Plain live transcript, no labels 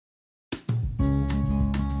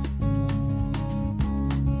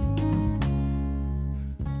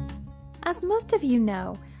As most of you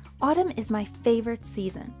know, autumn is my favorite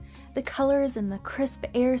season. The colors and the crisp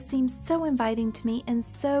air seem so inviting to me and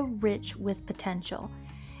so rich with potential.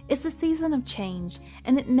 It's a season of change,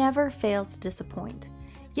 and it never fails to disappoint.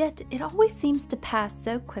 Yet it always seems to pass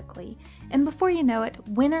so quickly, and before you know it,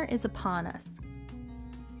 winter is upon us.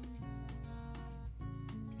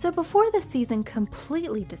 So before the season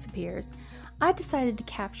completely disappears, I decided to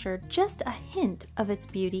capture just a hint of its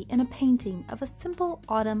beauty in a painting of a simple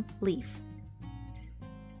autumn leaf.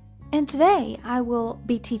 And today I will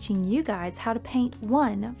be teaching you guys how to paint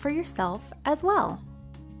one for yourself as well.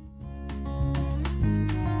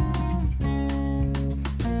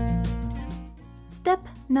 Step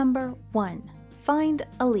number 1, find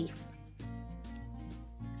a leaf.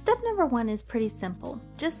 Step number 1 is pretty simple.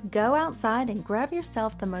 Just go outside and grab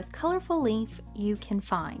yourself the most colorful leaf you can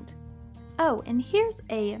find. Oh, and here's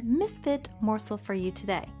a misfit morsel for you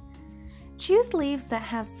today. Choose leaves that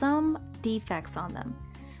have some defects on them.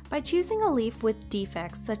 By choosing a leaf with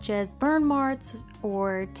defects such as burn marks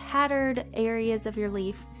or tattered areas of your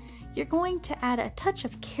leaf, you're going to add a touch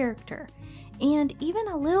of character and even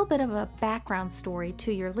a little bit of a background story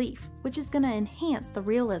to your leaf, which is going to enhance the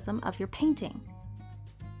realism of your painting.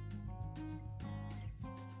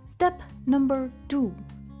 Step number 2,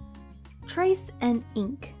 trace and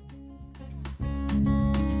ink.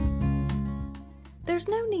 There's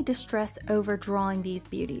no need to stress over drawing these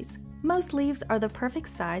beauties. Most leaves are the perfect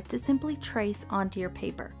size to simply trace onto your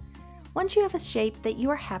paper. Once you have a shape that you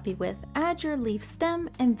are happy with, add your leaf stem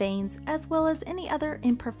and veins as well as any other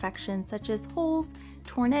imperfections such as holes,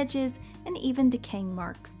 torn edges, and even decaying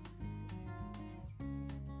marks.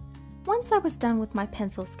 Once I was done with my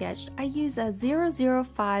pencil sketch, I used a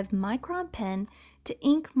 005 micron pen to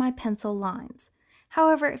ink my pencil lines.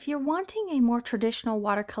 However, if you're wanting a more traditional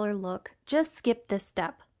watercolor look, just skip this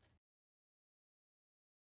step.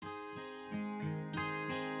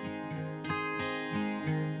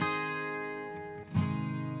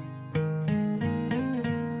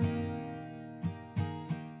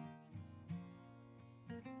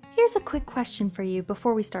 Here's a quick question for you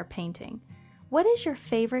before we start painting. What is your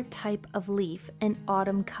favorite type of leaf and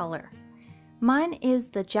autumn color? Mine is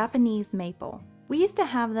the Japanese maple. We used to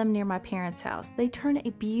have them near my parents' house. They turn a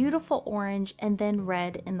beautiful orange and then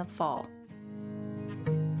red in the fall.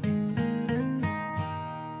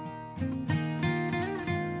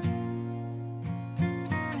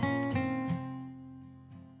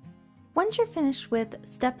 Once you're finished with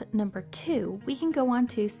step number 2, we can go on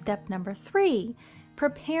to step number 3,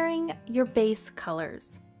 preparing your base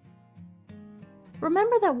colors.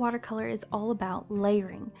 Remember that watercolor is all about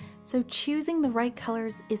layering, so choosing the right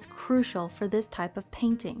colors is crucial for this type of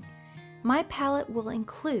painting. My palette will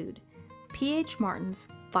include P.H. Martin's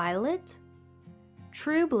Violet,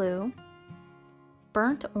 True Blue,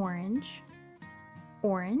 Burnt Orange,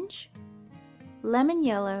 Orange, Lemon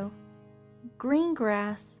Yellow, Green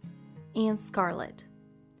Grass, and Scarlet.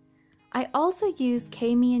 I also use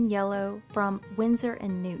Cameo Yellow from WINSOR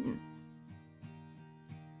and Newton.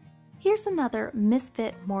 Here's another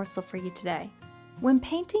misfit morsel for you today. When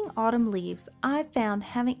painting autumn leaves, I've found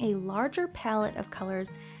having a larger palette of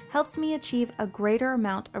colors helps me achieve a greater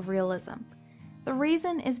amount of realism. The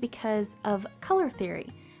reason is because of color theory,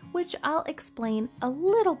 which I'll explain a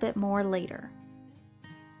little bit more later.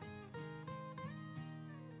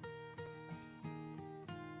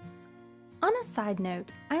 On a side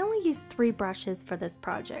note, I only used 3 brushes for this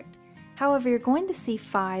project. However, you're going to see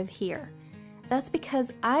 5 here. That's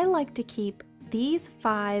because I like to keep these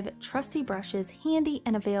 5 trusty brushes handy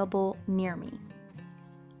and available near me.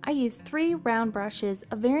 I used 3 round brushes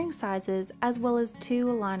of varying sizes as well as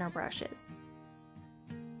 2 liner brushes.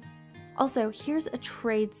 Also, here's a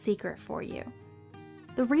trade secret for you.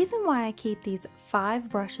 The reason why I keep these 5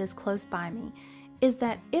 brushes close by me is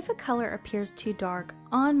that if a color appears too dark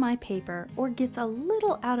on my paper or gets a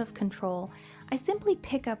little out of control, I simply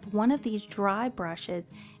pick up one of these dry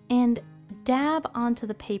brushes and dab onto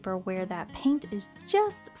the paper where that paint is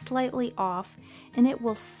just slightly off, and it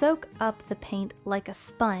will soak up the paint like a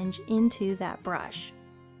sponge into that brush.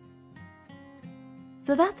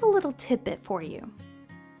 So that's a little tidbit for you.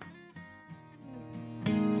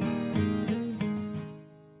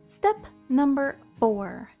 Step number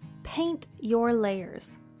 4, paint your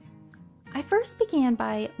layers. I first began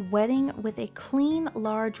by wetting with a clean,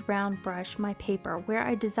 large, round brush my paper where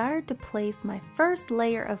I desired to place my first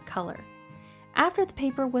layer of color. After the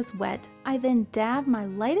paper was wet, I then dabbed my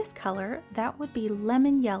lightest color, that would be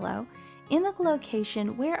lemon yellow, in the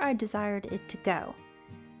location where I desired it to go.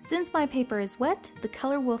 Since my paper is wet, the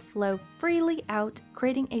color will flow freely out,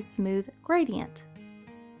 creating a smooth gradient.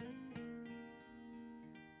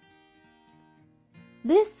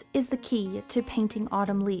 This is the key to painting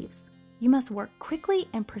autumn leaves. You must work quickly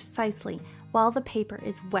and precisely while the paper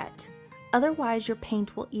is wet. Otherwise, your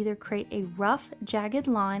paint will either create a rough, jagged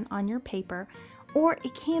line on your paper, or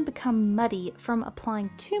it can become muddy from applying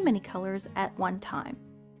too many colors at one time.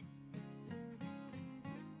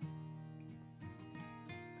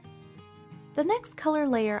 The next color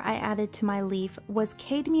layer I added to my leaf was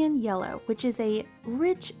cadmium yellow, which is a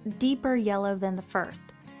rich, deeper yellow than the first.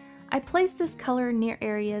 I placed this color near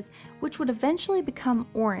areas which would eventually become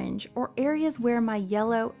orange, or areas where my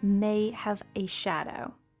yellow may have a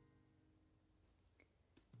shadow.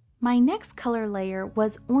 My next color layer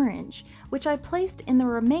was orange, which I placed in the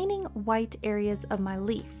remaining white areas of my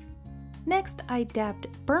leaf. Next, I dabbed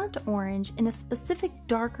burnt orange in a specific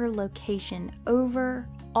darker location over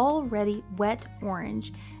already wet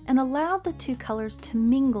orange and allowed the two colors to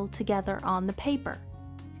mingle together on the paper.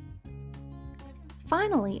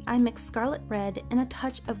 Finally, I mixed scarlet red and a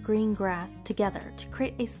touch of green grass together to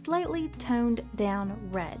create a slightly toned down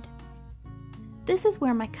red. This is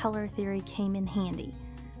where my color theory came in handy.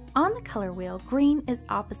 On the color wheel, green is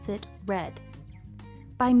opposite red.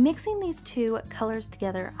 By mixing these two colors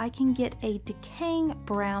together, I can get a decaying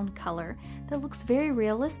brown color that looks very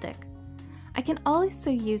realistic. I can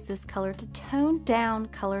also use this color to tone down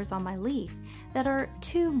colors on my leaf that are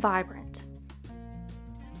too vibrant.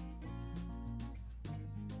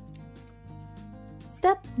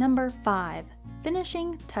 Step number 5,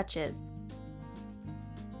 finishing touches.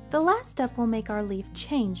 The last step will make our leaf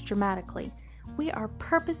change dramatically. We are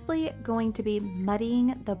purposely going to be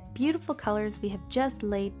muddying the beautiful colors we have just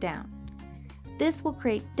laid down. This will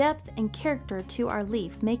create depth and character to our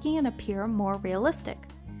leaf, making it appear more realistic.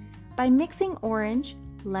 By mixing orange,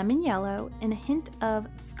 lemon yellow, and a hint of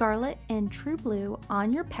scarlet and true blue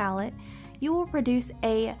on your palette, you will produce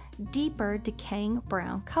a deeper decaying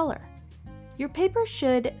brown color. Your paper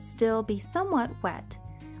should still be somewhat wet.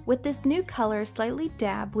 With this new color, slightly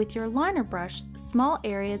dab with your liner brush small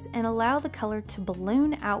areas and allow the color to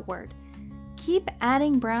balloon outward. Keep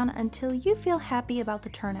adding brown until you feel happy about the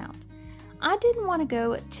turnout. I didn't want to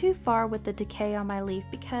go too far with the decay on my leaf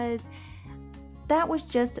because that was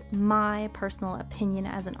just my personal opinion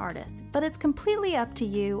as an artist, but it's completely up to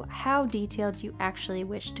you how detailed you actually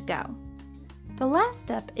wish to go. The last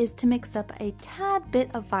step is to mix up a tad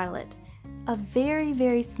bit of violet, a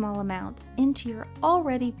very small amount, into your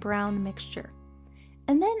already brown mixture,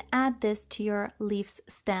 and then add this to your leaf's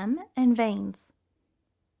stem and veins.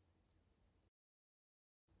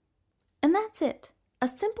 And that's it, a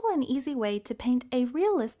simple and easy way to paint a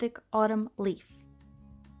realistic autumn leaf.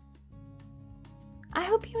 I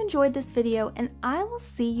hope you enjoyed this video, and I will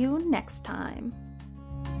see you next time.